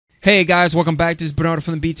Hey guys, welcome back. This is Bernardo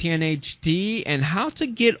from the BTNHD and how to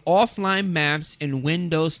get offline maps in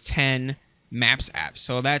Windows 10 Maps app.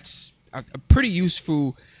 So that's a pretty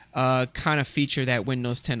useful kind of feature that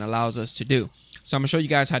Windows 10 allows us to do. So I'm going to show you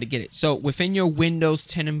guys how to get it. So within your Windows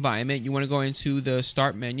 10 environment, you want to go into the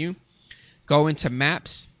Start menu, go into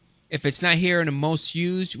Maps. If it's not here in the most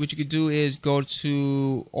used, what you could do is go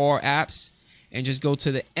to All Apps and just go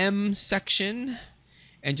to the M section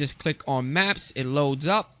and just click on Maps. It loads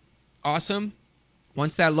up. Awesome.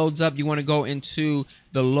 Once that loads up, you want to go into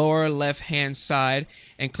the lower left hand side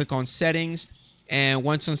and click on Settings. And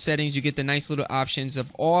once on Settings, you get the nice little options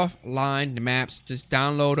of offline maps. Just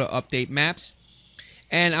download or update maps.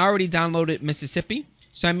 And I already downloaded Mississippi,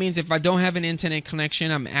 so that means if I don't have an internet connection,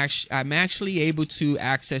 I'm actually able to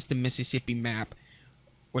access the Mississippi map,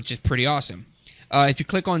 which is pretty awesome. If you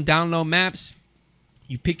click on Download Maps,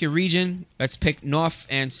 you pick your region. Let's pick North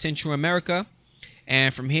and Central America.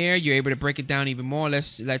 And from here, you're able to break it down even more.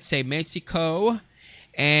 Let's say Mexico.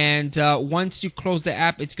 And once you close the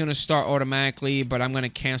app, it's going to start automatically, but I'm going to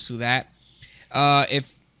cancel that.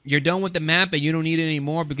 If you're done with the map and you don't need it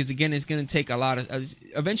anymore, because again, it's going to take a lot of...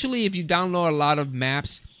 eventually, if you download a lot of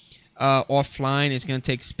maps offline, it's going to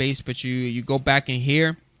take space, but you go back in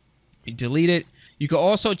here, you delete it. You can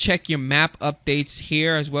also check your map updates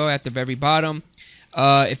here as well at the very bottom.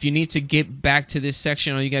 If you need to get back to this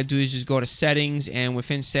section, all you gotta do is just go to Settings, and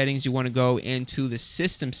within Settings you want to go into the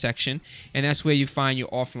System section, and that's where you find your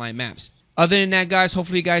offline maps. Other than that, guys,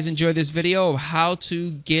 hopefully you guys enjoyed this video of how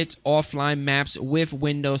to get offline maps with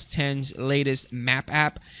Windows 10's latest map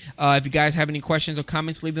app. If you guys have any questions or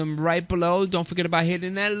comments, leave them right below. Don't forget about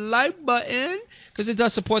hitting that like button, because it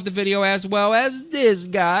does support the video as well as this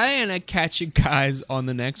guy, and I catch you guys on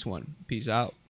the next one. Peace out.